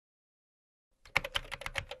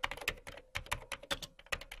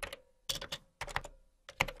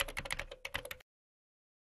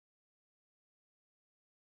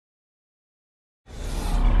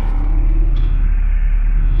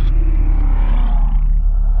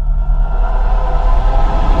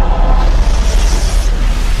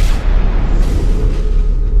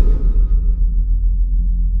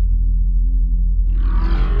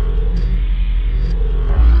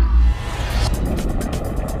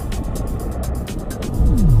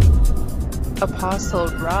Apostle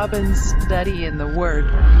Robin's Study in the Word.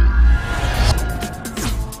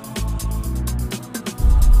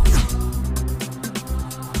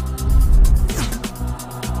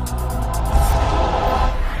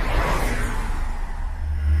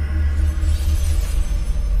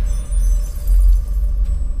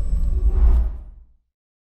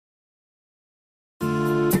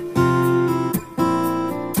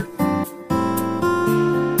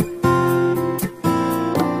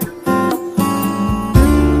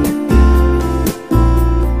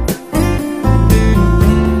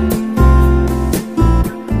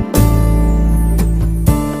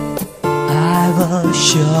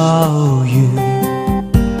 Show you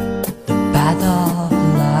the path of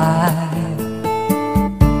life.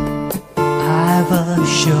 I will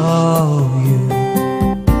show you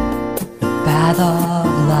the path of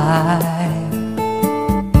life.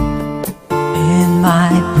 In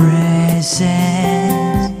my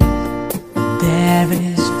presence there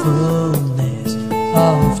is fullness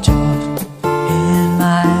of joy. In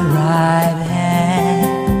my right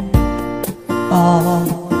hand all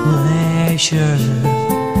pleasure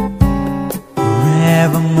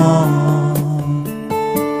forevermore.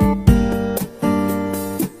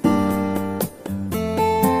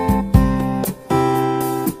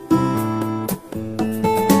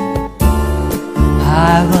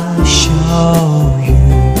 I will show you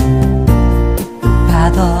the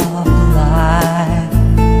path of life.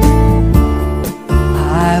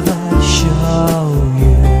 I will show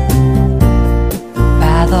you the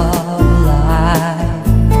path of life.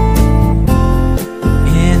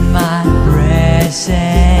 In my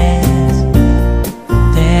presence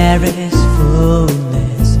there is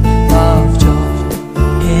fullness of joy.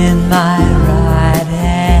 In my right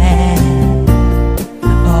hand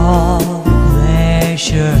all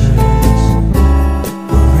pleasures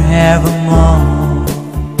forevermore.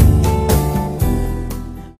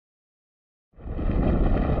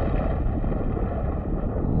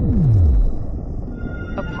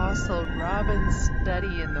 Apostle Robin's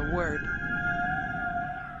Study in the Word.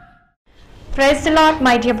 Praise the Lord,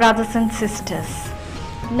 my dear brothers and sisters.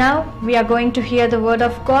 Now we are going to hear the word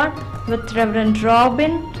of God with Reverend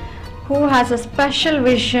Robin, who has a special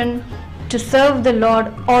vision to serve the Lord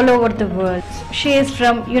all over the world. She is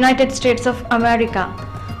from United States of America.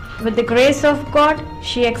 With the grace of God,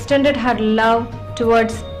 she extended her love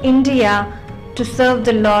towards India to serve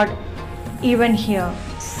the Lord even here.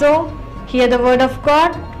 So, hear the word of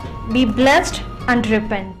God, be blessed and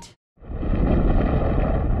repent.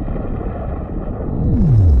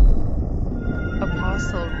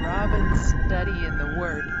 Apostle Robin's Study in the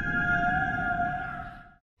Word.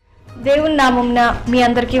 దేవుని నామమున మీ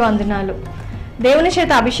అందరికీ వందనాలు. దేవుని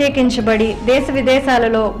చేత అభిషేకించబడి దేశ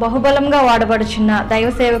విదేశాలలో బహుబలంగా వాడబడుచున్న దైవ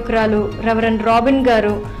సేవకురాలు reverend robin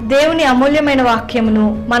గారు దేవుని అమూల్యమైన వాక్యమును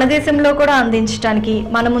మన దేశంలో కూడా అందించడానికి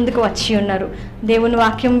మన ముందుకు వచ్చి ఉన్నారు. దేవుని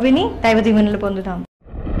వాక్యం విని దైవ దీవెనలు పొందుదాం.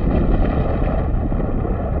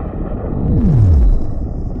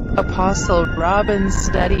 Apostle Robin's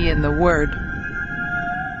Study in the Word.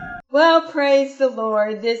 Well, praise the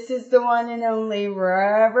Lord. This is the one and only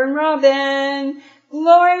Reverend Robin.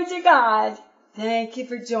 Glory to God. Thank you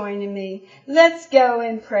for joining me. Let's go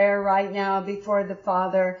in prayer right now before the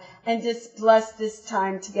Father and just bless this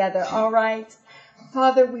time together. All right?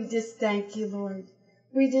 Father, we just thank you, Lord.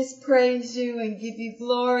 We just praise you and give you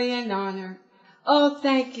glory and honor. Oh,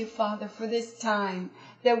 thank you, Father, for this time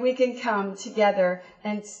that we can come together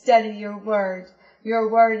and study your word. Your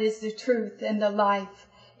word is the truth and the life.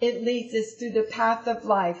 It leads us through the path of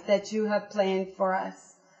life that you have planned for us.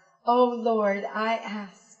 Oh, Lord, I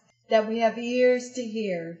ask that we have ears to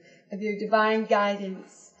hear of your divine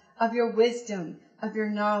guidance, of your wisdom, of your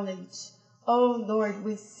knowledge. Oh, Lord,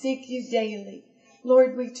 we seek you daily.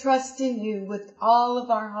 Lord, we trust in you with all of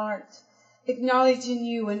our heart, acknowledging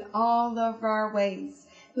you in all of our ways,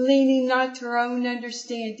 leaning not to our own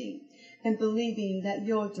understanding, and believing that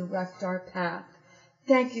you'll direct our path.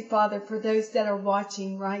 Thank you, Father, for those that are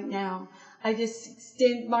watching right now. I just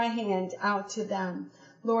extend my hand out to them.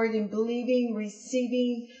 Lord, in believing,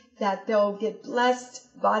 receiving that they'll get blessed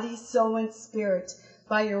body, soul, and spirit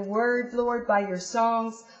by your word, Lord, by your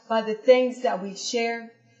songs, by the things that we share.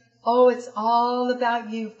 Oh, it's all about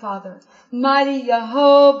you, Father. Mighty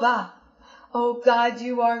Jehovah. Oh, God,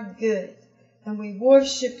 you are good. And we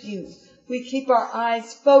worship you. We keep our eyes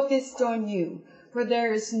focused on you, for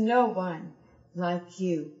there is no one like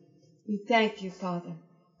you. We thank you, Father,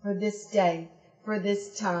 for this day, for this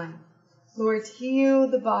time. Lord, heal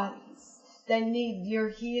the bodies that need your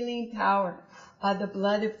healing power by the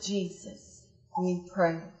blood of Jesus. We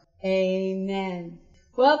pray. Amen.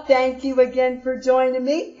 Well, thank you again for joining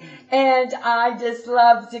me. And I just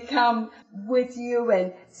love to come with you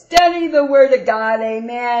and study the Word of God.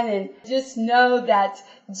 Amen. And just know that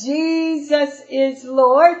Jesus is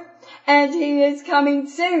Lord and He is coming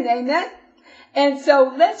soon. Amen. And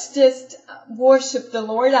so let's just worship the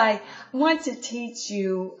Lord. I want to teach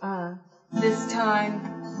you this time.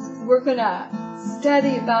 We're going to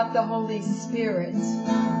study about the Holy Spirit.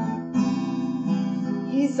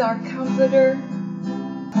 He's our comforter.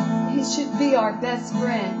 He should be our best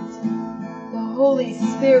friend. The Holy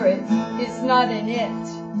Spirit is not an it.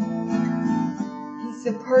 He's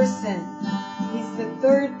a person. He's the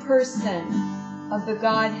third person of the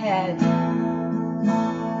Godhead.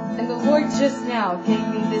 And the Lord just now gave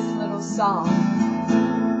me this little song.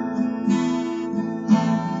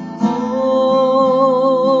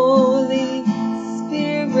 Holy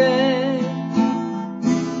Spirit,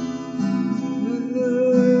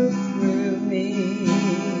 move through me.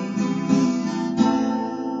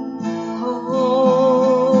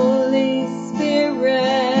 Holy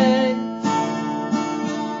Spirit,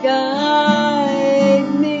 guide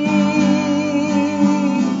me.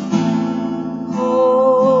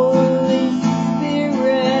 Holy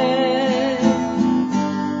Spirit,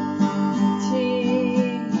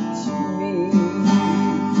 teach me.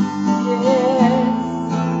 Yes,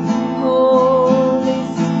 Holy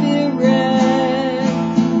Spirit,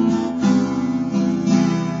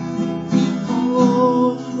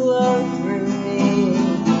 oh, flow through me.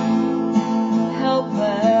 Help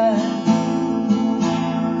us,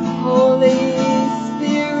 Holy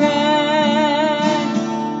Spirit,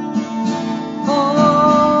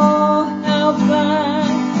 oh, help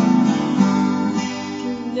us to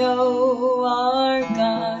know our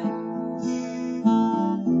God,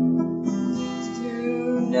 to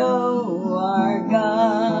know our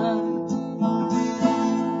God.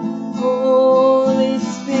 Holy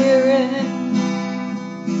Spirit,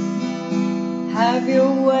 have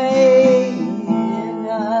your way in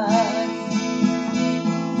us.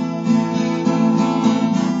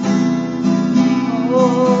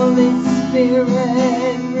 Holy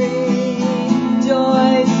Spirit, bring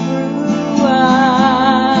joy through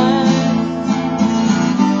us.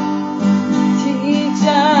 Teach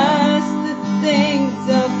us the things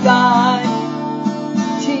of God.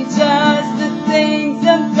 Teach us the things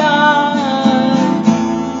of God.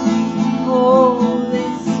 Holy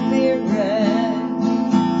Spirit,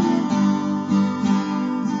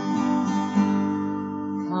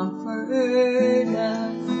 comfort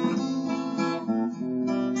us.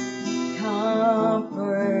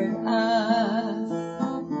 Comfort us.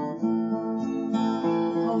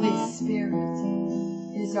 Holy Spirit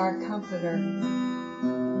is our comforter.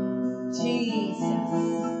 Jesus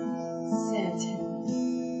sent Him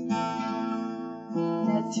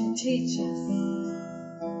that to teach us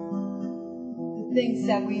the things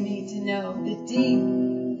that we need to know, the deep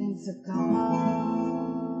things of God.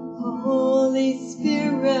 Holy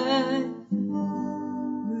Spirit,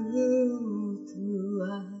 move through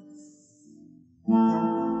us.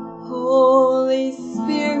 Holy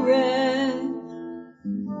Spirit,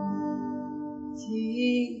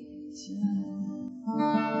 teach us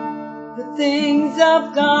the things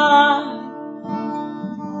of God,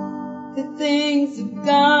 the things of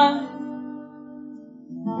God.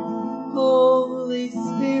 Holy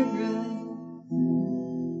Spirit,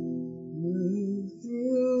 move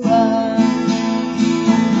through us.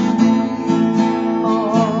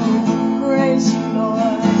 Oh, praise you,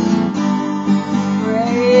 Lord.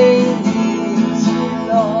 Praise you,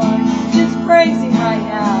 Lord. Just praise Him right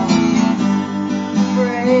now.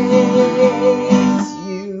 Praise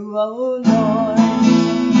you, oh Lord.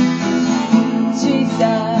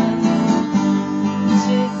 Jesus,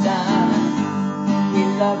 Jesus, we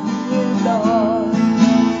love you, Lord.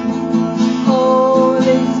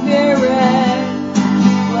 Holy Spirit,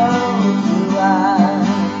 flow through us.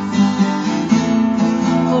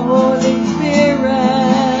 Holy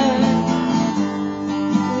Spirit,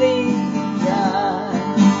 lead us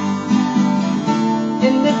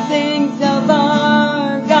in the things of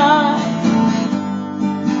our God,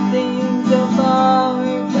 things of our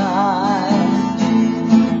God.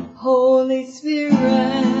 Holy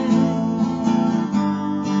Spirit,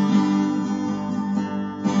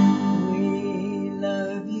 we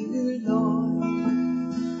love you, Lord.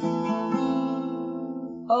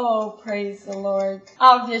 Oh, praise the Lord.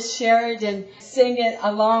 I'll just share it and sing it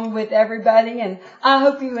along with everybody, and I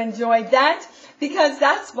hope you enjoyed that, because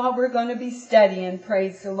that's what we're going to be studying.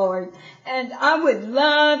 Praise the Lord. And I would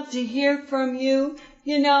love to hear from you.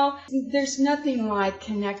 You know, there's nothing like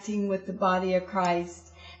connecting with the body of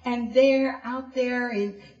Christ And they're out there,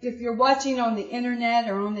 and if you're watching on the internet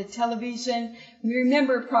or on the television,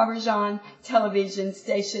 remember Provision television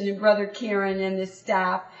station and Brother Kieran and the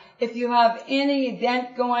staff. If you have any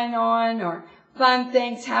event going on or fun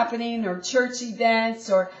things happening or church events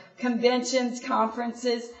or conventions,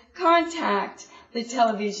 conferences, contact the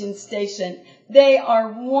television station. They are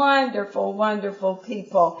wonderful, wonderful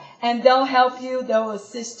people, and they'll help you. They'll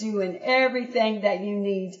assist you in everything that you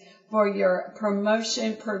need for your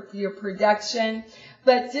promotion, for your production.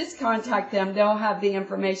 But just contact them. They'll have the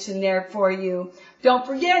information there for you. Don't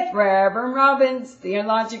forget Reverend Robbins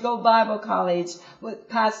Theological Bible College with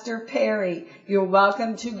Pastor Perry. You're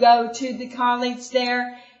welcome to go to the college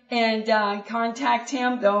there and contact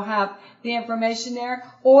him. They'll have the information there.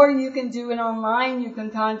 Or you can do it online. You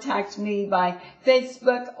can contact me by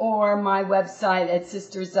Facebook or my website at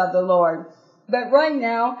Sisters of the Lord. But right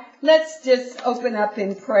now, let's just open up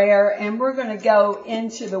in prayer, and we're going to go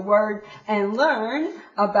into the Word and learn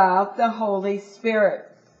about the Holy Spirit.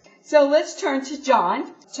 So let's turn to John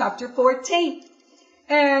chapter 14,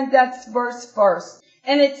 and that's verse 1.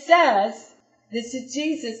 And it says, this is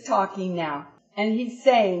Jesus talking now, and he's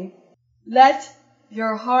saying, let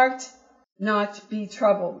your heart not be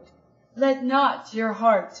troubled. Let not your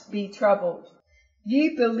heart be troubled.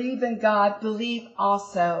 You believe in God, believe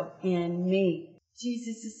also in me.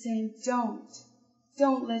 Jesus is saying,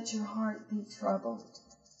 don't let your heart be troubled.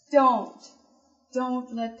 Don't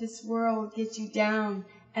let this world get you down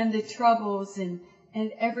and the troubles and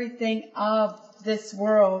everything of this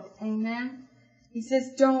world. Amen. He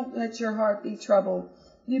says, don't let your heart be troubled.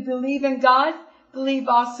 You believe in God, believe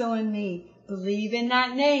also in me. Believe in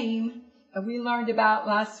that name that we learned about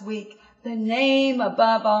last week. The name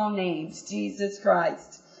above all names, Jesus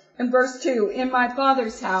Christ. In verse 2, in my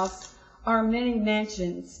Father's house are many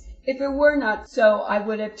mansions. If it were not so, I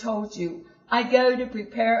would have told you. I go to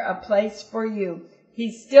prepare a place for you.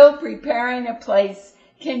 He's still preparing a place.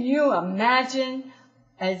 Can you imagine?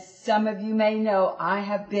 As some of you may know, I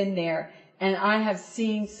have been there, and I have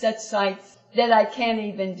seen such sights that I can't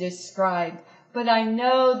even describe. But I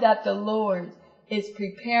know that the Lord is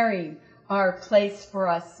preparing our place for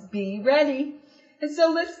us. Be ready. And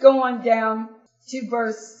so let's go on down to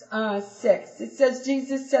verse 6. It says,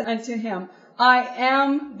 Jesus said unto him, I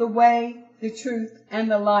am the way, the truth, and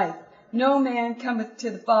the life. No man cometh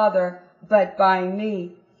to the Father but by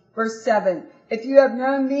me. Verse 7. If you have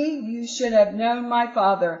known me, you should have known my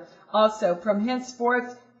Father also. From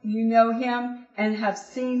henceforth you know him and have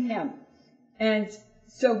seen him. And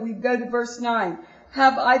so we go to verse 9.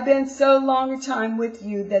 Have I been so long a time with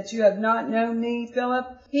you that you have not known me, Philip?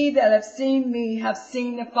 He that hath seen me hath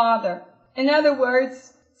seen the Father. In other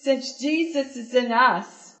words, since Jesus is in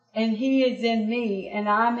us, and he is in me, and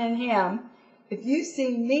I'm in him, if you've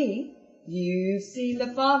seen me, you've seen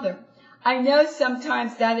the Father. I know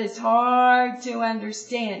sometimes that is hard to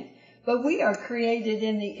understand, but we are created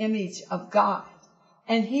in the image of God,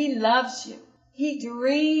 and he loves you. He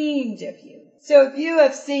dreamed of you. So if you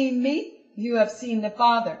have seen me, you have seen the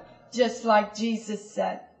Father, just like Jesus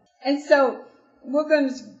said. And so we're going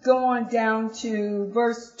to go on down to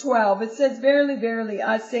verse 12. It says, Verily, verily,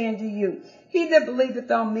 I say unto you, he that believeth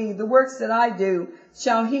on me, the works that I do,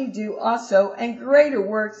 shall he do also, and greater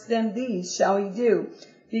works than these shall he do,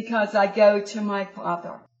 because I go to my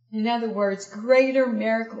Father. In other words, greater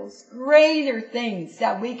miracles, greater things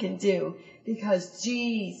that we can do, because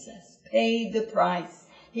Jesus paid the price.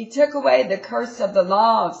 He took away the curse of the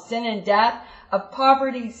law of sin and death, of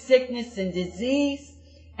poverty, sickness, and disease,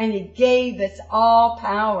 and he gave us all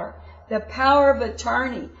power, the power of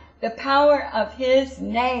attorney, the power of his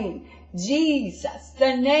name, Jesus,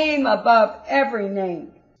 the name above every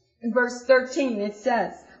name. In verse 13 it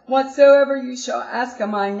says, Whatsoever you shall ask of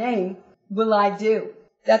my name will I do,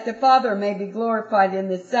 that the Father may be glorified in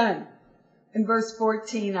the Son. In verse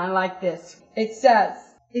 14, I like this. It says,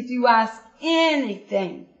 If you ask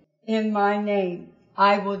anything in my name,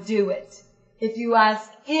 I will do it. If you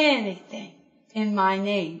ask anything in my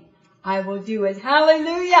name, I will do it.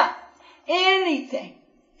 Hallelujah! Anything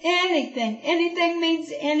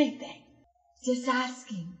means anything. Just ask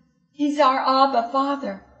him. He's our Abba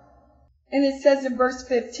Father. And it says in verse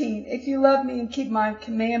 15, If you love me and keep my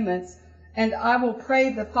commandments, and I will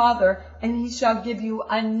pray the Father, and he shall give you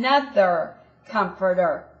another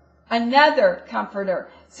comforter. Another comforter.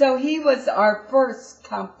 So he was our first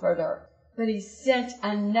comforter, but he sent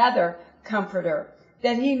another comforter,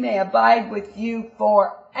 that he may abide with you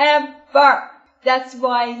forever. That's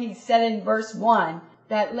why he said in verse 1,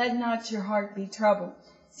 that let not your heart be troubled.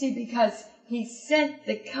 See, because he sent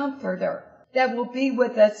the comforter that will be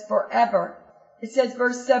with us forever. It says,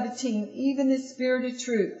 verse 17, even the Spirit of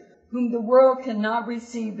truth, whom the world cannot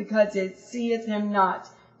receive because it seeth him not,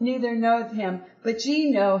 neither knoweth him, but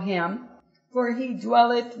ye know him, for he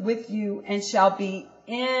dwelleth with you and shall be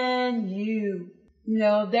in you. You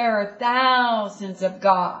know, there are thousands of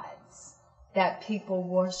gods that people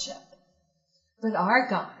worship, but our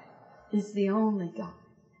God is the only God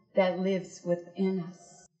that lives within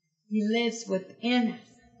us. He lives within us.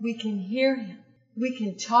 We can hear him. We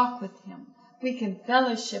can talk with him. We can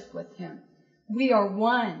fellowship with him. We are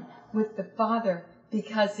one with the Father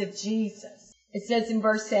because of Jesus. It says in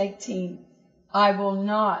verse 18, I will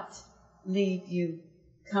not leave you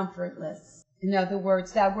comfortless. In other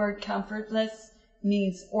words, that word comfortless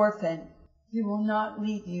means orphan. He will not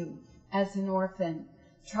leave you as an orphan.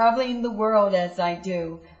 Traveling the world as I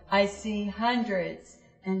do, I see hundreds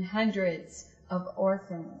and hundreds of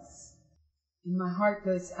orphans. And my heart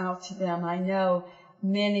goes out to them. I know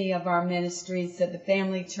many of our ministries of the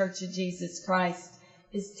Family Church of Jesus Christ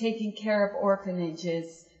is taking care of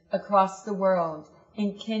orphanages across the world,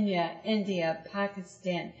 in Kenya, India,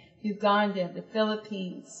 Pakistan, Uganda, the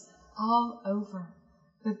Philippines, all over.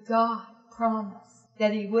 But God promised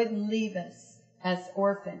that he wouldn't leave us as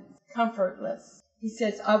orphans, comfortless. He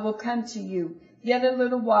says, I will come to you. Yet a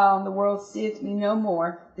little while, and the world seeth me no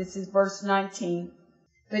more. This is verse 19.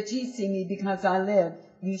 But ye see me because I live.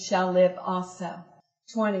 You shall live also.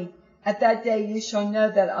 20. At that day you shall know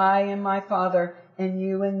that I am my Father, and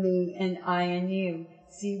you and me, and I and you.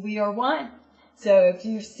 See, we are one. So if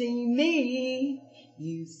you've seen me,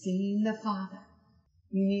 you've seen the Father.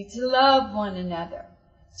 You need to love one another.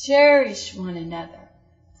 Cherish one another.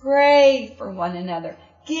 Pray for one another.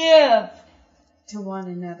 Give to one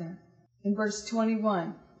another. In verse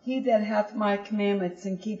 21, he that hath my commandments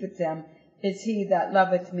and keepeth them is he that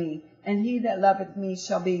loveth me, and he that loveth me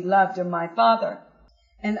shall be loved of my Father,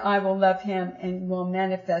 and I will love him and will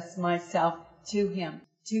manifest myself to him,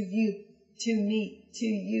 to you, to me, to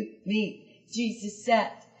you, me. Jesus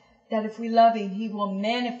said that if we love him, he will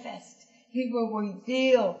manifest, he will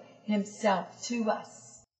reveal himself to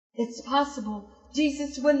us. It's possible.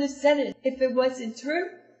 Jesus wouldn't have said it if it wasn't true.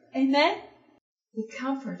 Amen? The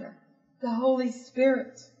Comforter, the Holy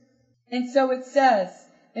Spirit. And so it says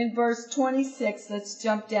in verse 26, let's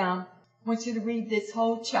jump down. I want you to read this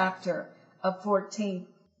whole chapter of 14.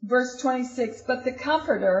 Verse 26, but the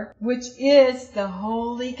Comforter, which is the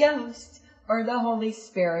Holy Ghost, or the Holy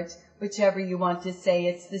Spirit, whichever you want to say,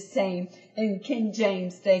 it's the same. In King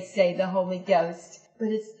James, they say the Holy Ghost, but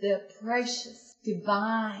it's the precious,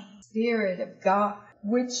 divine Spirit of God,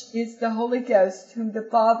 which is the Holy Ghost, whom the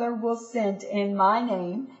Father will send in my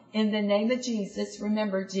name, in the name of Jesus.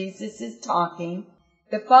 Remember, Jesus is talking.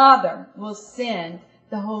 The Father will send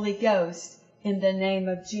the Holy Ghost in the name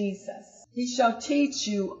of Jesus. He shall teach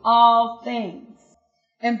you all things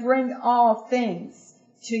and bring all things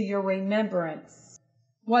to your remembrance,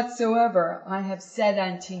 whatsoever I have said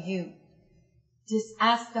unto you. Just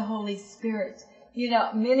ask the Holy Spirit. You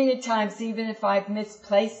know, many a times, even if I've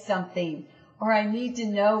misplaced something, or I need to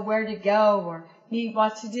know where to go, or need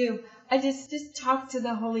what to do, I just talk to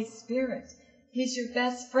the Holy Spirit. He's your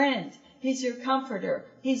best friend. He's your comforter.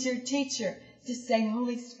 He's your teacher. Just say,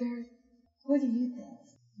 Holy Spirit, what do you think?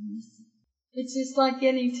 Listen. It's just like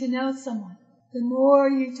getting to know someone. The more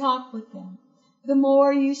you talk with them, the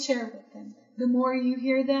more you share with them, the more you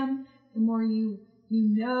hear them, the more you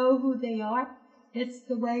know who they are. It's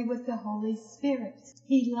the way with the Holy Spirit.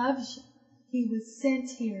 He loves you. He was sent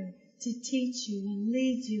here to teach you and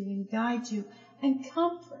lead you and guide you and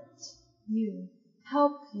comfort you,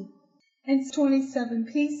 help you. And 27,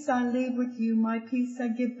 peace I leave with you, my peace I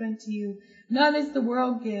give unto you, not as the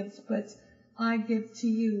world gives, but I give to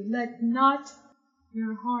you. Let not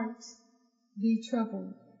your heart be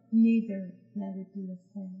troubled, neither let it be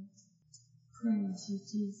afraid. Praise you,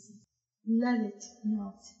 Jesus. Let it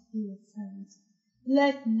not be afraid.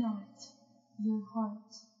 Let not your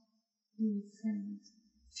heart be afraid.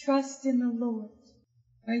 Trust in the Lord.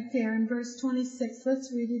 Right there in verse 26,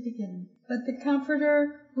 let's read it again. But the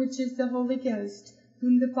Comforter, which is the Holy Ghost,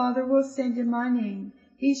 whom the Father will send in my name,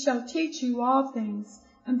 he shall teach you all things,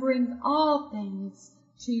 and bring all things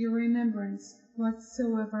to your remembrance,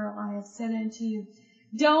 whatsoever I have said unto you.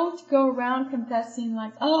 Don't go around confessing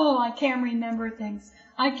like, oh, I can't remember things.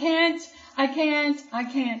 I can't.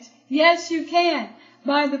 Yes, you can,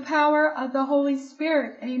 by the power of the Holy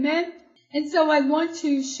Spirit. Amen? And so I want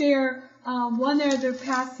to share one other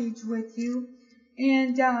passage with you.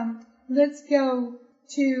 And let's go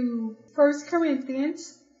to 1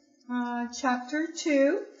 Corinthians chapter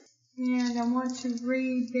 2. And I want to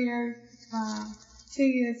read there to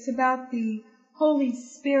you. It's about the Holy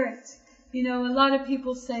Spirit. You know, a lot of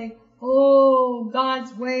people say, oh,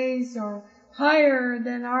 God's ways are higher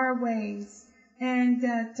than our ways, and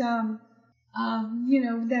that,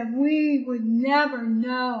 that we would never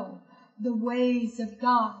know the ways of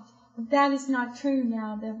God. But that is not true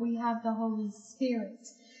now that we have the Holy Spirit.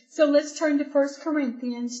 So let's turn to 1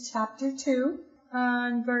 Corinthians chapter 2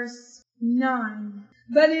 and verse 9.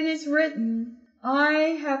 But it is written,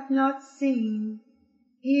 eye hath not seen,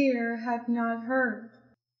 ear hath not heard,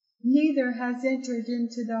 neither has entered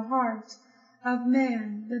into the heart of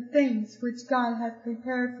man the things which God hath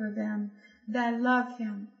prepared for them that love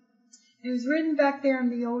him. It was written back there in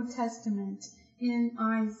the Old Testament in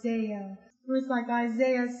Isaiah. It was like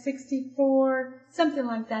Isaiah 64, something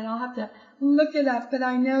like that. I'll have to look it up, but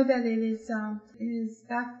I know that it is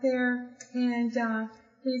back there. And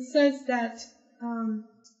it says that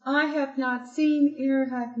eye hath not seen, ear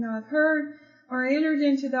hath not heard, or entered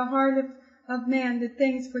into the heart of man the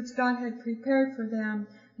things which God had prepared for them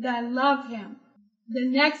that love him. The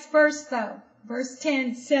next verse though, verse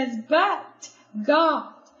 10 says, but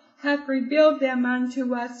God hath revealed them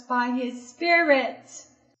unto us by his Spirit.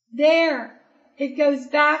 There, it goes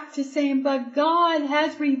back to saying, but God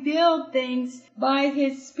has revealed things by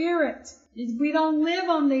his Spirit. We don't live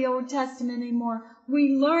on the Old Testament anymore.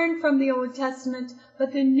 We learn from the Old Testament,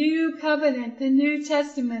 but the New Covenant, the New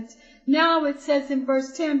Testament, now it says in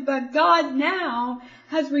verse 10, but God now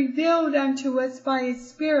has revealed unto us by his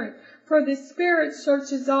Spirit. For the Spirit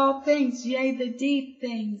searches all things, yea, the deep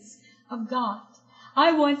things of God.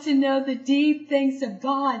 I want to know the deep things of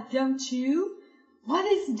God, don't you? What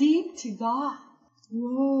is deep to God?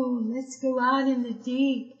 Whoa, let's go out in the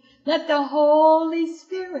deep. Let the Holy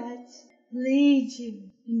Spirit lead you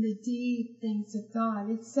in the deep things of God.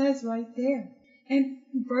 It says right there. And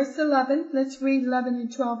verse 11, let's read 11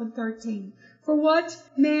 and 12 and 13. For what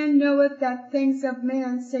man knoweth that things of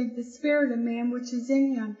man save the spirit of man which is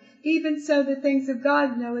in him? Even so the things of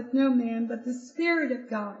God knoweth no man but the Spirit of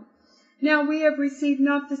God. Now we have received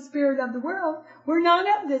not the spirit of the world. We're not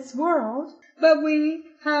of this world, but we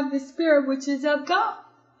have the Spirit which is of God.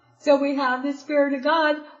 So we have the Spirit of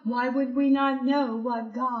God. Why would we not know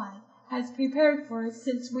what God has prepared for us,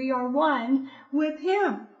 since we are one with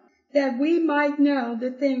him, that we might know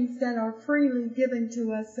the things that are freely given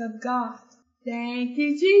to us of God? Thank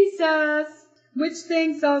you, Jesus. Which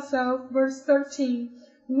things also, verse 13,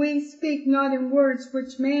 we speak not in words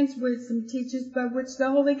which man's wisdom teaches, but which the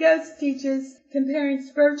Holy Ghost teaches, comparing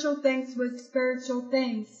spiritual things with spiritual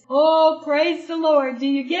things. Oh, praise the Lord. Do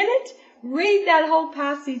you get it? Read that whole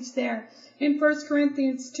passage there in 1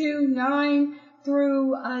 Corinthians 2, 9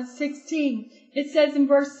 through 16. It says in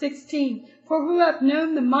verse 16, for who hath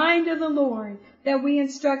known the mind of the Lord, that we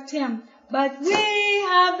instruct him? But we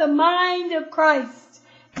have the mind of Christ.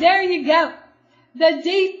 There you go. The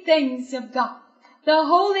deep things of God. The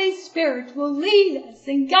Holy Spirit will lead us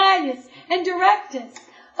and guide us and direct us.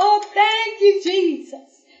 Oh, thank you,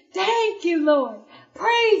 Jesus. Thank you, Lord.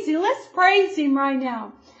 Praise you. Let's praise him right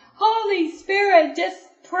now. Holy Spirit, just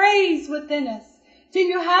praise within us. Do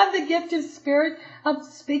you have the gift of Spirit of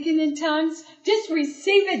speaking in tongues? Just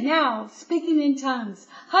receive it now, speaking in tongues.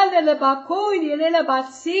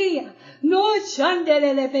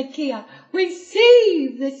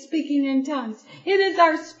 Receive the speaking in tongues. It is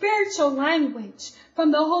our spiritual language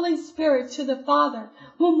from the Holy Spirit to the Father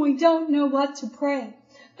when we don't know what to pray.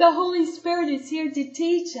 The Holy Spirit is here to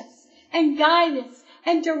teach us and guide us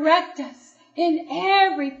and direct us in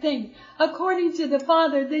everything according to the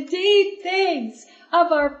Father, the deep things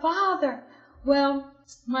of our Father. Well,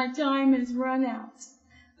 my time has run out,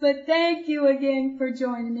 but thank you again for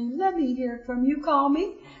joining me. Let me hear from you. Call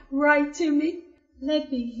me, write to me.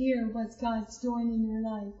 Let me hear what God's doing in your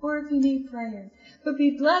life, or if you need prayer. But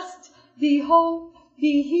be blessed, be whole,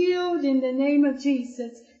 be healed in the name of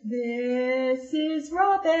Jesus. This is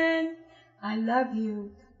Robin. I love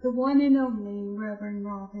you, the one and only Reverend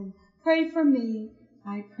Robin. Pray for me.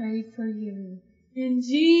 I pray for you. In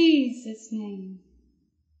Jesus' name.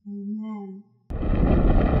 Amen.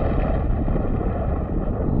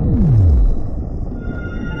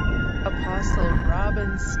 Apostle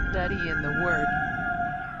Robin's Study in the Word.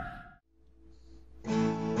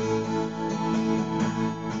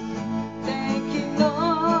 Thank you,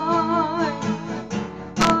 Lord,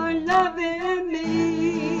 for loving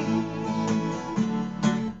me.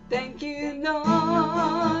 Thank you,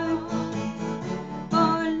 Lord,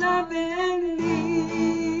 for loving me.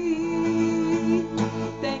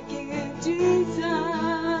 Thank you,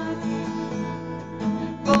 Jesus,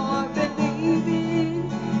 for believing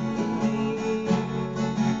in me.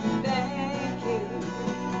 Thank you,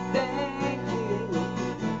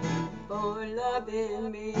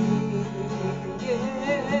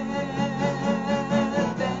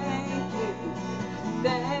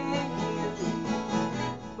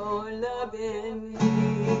 Robin.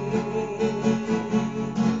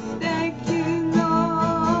 Thank you,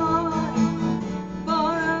 Lord,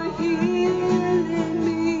 for healing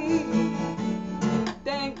me.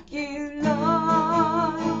 Thank you,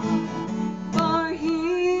 Lord, for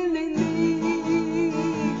healing me.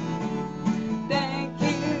 Thank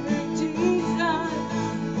you, Jesus,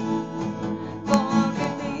 for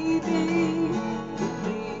believing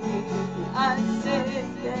me. I said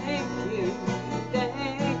thank you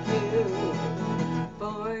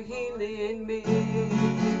for healing me.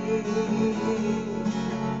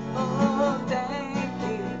 Oh, thank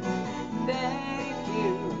you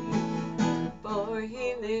for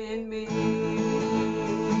healing me.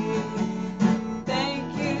 Thank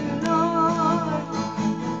you, Lord,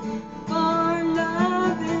 for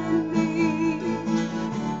loving me.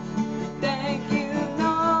 Thank you,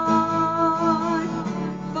 Lord,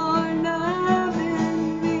 for loving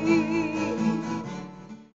me.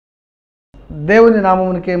 దేవుని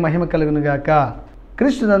నామమునికే మహిమ కలుగును గాక.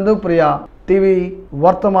 క్రీస్తునందు ప్రియ TV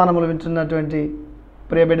వర్తమానములు వింటున్నటువంటి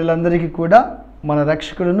ప్రియ బిడ్డలందరికీ కూడా మన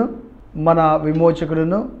రక్షకుడును మన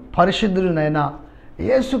విమోచకుడును పరిశుద్ధుడునైన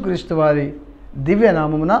యేసుక్రీస్తు వారి దివ్య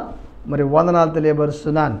నామమున మరి వందనాలు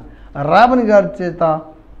తెలియబరుస్తున్నాను. రాబన్ గారి చేత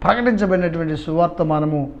ప్రకటించబడినటువంటి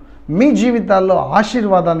సువర్తమానము మీ జీవితాల్లో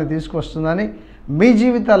ఆశీర్వాదాన్ని తీసుకొస్తుందని, మీ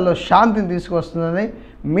జీవితాల్లో శాంతిని తీసుకొస్తుందని,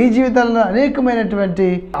 మీ జీవితాల్లో అనేకమైనటువంటి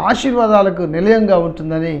ఆశీర్వాదాలకు నిలయంగా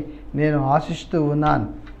ఉంటుందని నేను ఆశిస్తూ ఉన్నాను.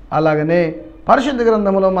 అలాగనే పరిశుద్ధ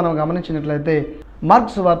గ్రంథంలో మనం గమనించినట్లయితే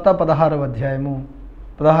మార్కు సువార్త 16వ అధ్యాయము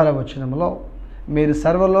 16వ వచనంలో మీరు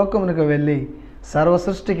సర్వలోకమునకు వెళ్ళి సర్వ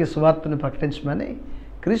సృష్టికి సువార్తను ప్రకటించమని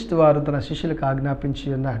క్రీస్తు వారు తన శిష్యులకు ఆజ్ఞాపించి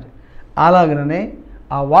ఉన్నాడు. అలాగనే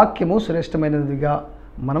ఆ వాక్యము శ్రేష్టమైనదిగా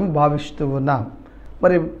మనం భావిస్తూ ఉన్నాం.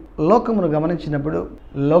 మరి లోకమును గమనించినప్పుడు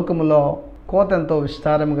లోకములో కోత ఎంతో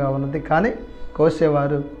విస్తారంగా ఉన్నది, కానీ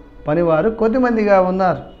కోసేవారు పనివారు కొద్దిమందిగా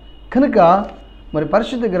ఉన్నారు. కనుక మరి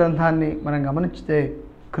పరిశుద్ధ గ్రంథాన్ని మనం గమనించితే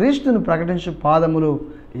క్రీస్తును ప్రకటించు పాదములు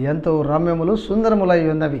ఎంతో రమ్యములు సుందరములై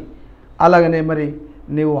ఉన్నవి. అలాగనే మరి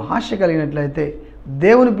నీవు ఆశ కలిగినట్లయితే,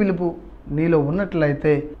 దేవుని పిలుపు నీలో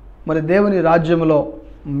ఉన్నట్లయితే, మరి దేవుని రాజ్యములో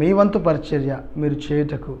మీ వంతు పరిచర్య మీరు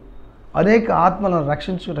చేయుటకు, అనేక ఆత్మలను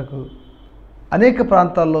రక్షించుటకు, అనేక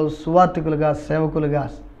ప్రాంతాల్లో సువార్థికులుగా సేవకులుగా,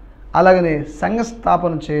 అలాగనే సంఘ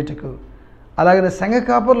స్థాపన చేయుటకు, అలాగనే సంఘ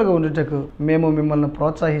కాపరులుగా ఉండుటకు మేము మిమ్మల్ని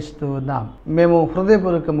ప్రోత్సహిస్తూ ఉన్నాం. మేము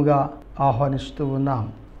హృదయపూర్వకముగా ఆహ్వానిస్తూ ఉన్నాం.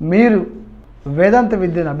 మీరు వేదాంత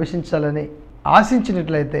విద్యను అభ్యసించాలని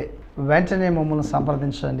ఆశించినట్లయితే వెంటనే మమ్మల్ని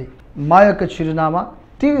సంప్రదించండి. మా యొక్క చిరునామా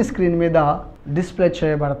టీవీ స్క్రీన్ మీద డిస్ప్లే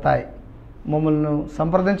చేయబడతాయి. మమ్మల్ని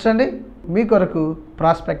సంప్రదించండి. మీ కొరకు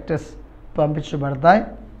ప్రాస్పెక్టస్ పంపించబడతాయి.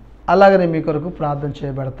 అలాగనే మీ కొరకు ప్రార్థన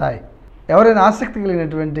చేయబడతాయి. ఎవరైనా ఆసక్తి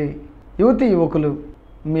కలిగినటువంటి యువతీ యువకులు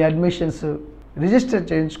మీ అడ్మిషన్స్ రిజిస్టర్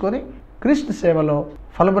చేయించుకొని క్రీస్తు సేవలో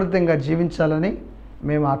ఫలభరితంగా జీవించాలని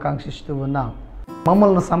మేము ఆకాంక్షిస్తూ ఉన్నాం.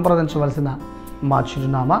 మమ్మల్ని సంప్రదించవలసిన మా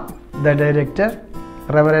చిరునామా the director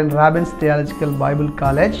reverend Robbins theological Bible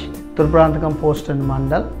college, తుర్ప్రాంతకం post and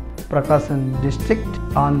mandal, Prakasam district,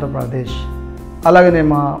 Andhra Pradesh. అలాగనే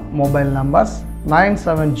మా మొబైల్ నంబర్స్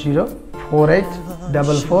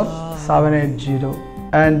 9704844780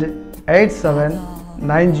 అండ్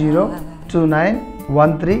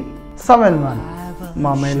 8790291371.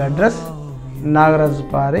 మా mail address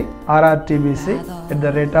nagarajupari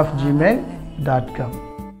rrtbc@gmail.com.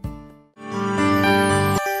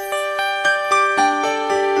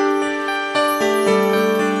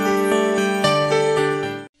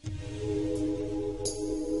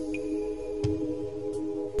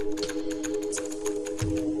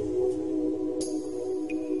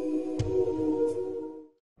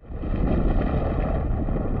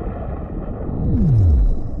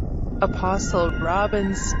 Apostle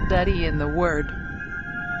Robin's Study in the Word.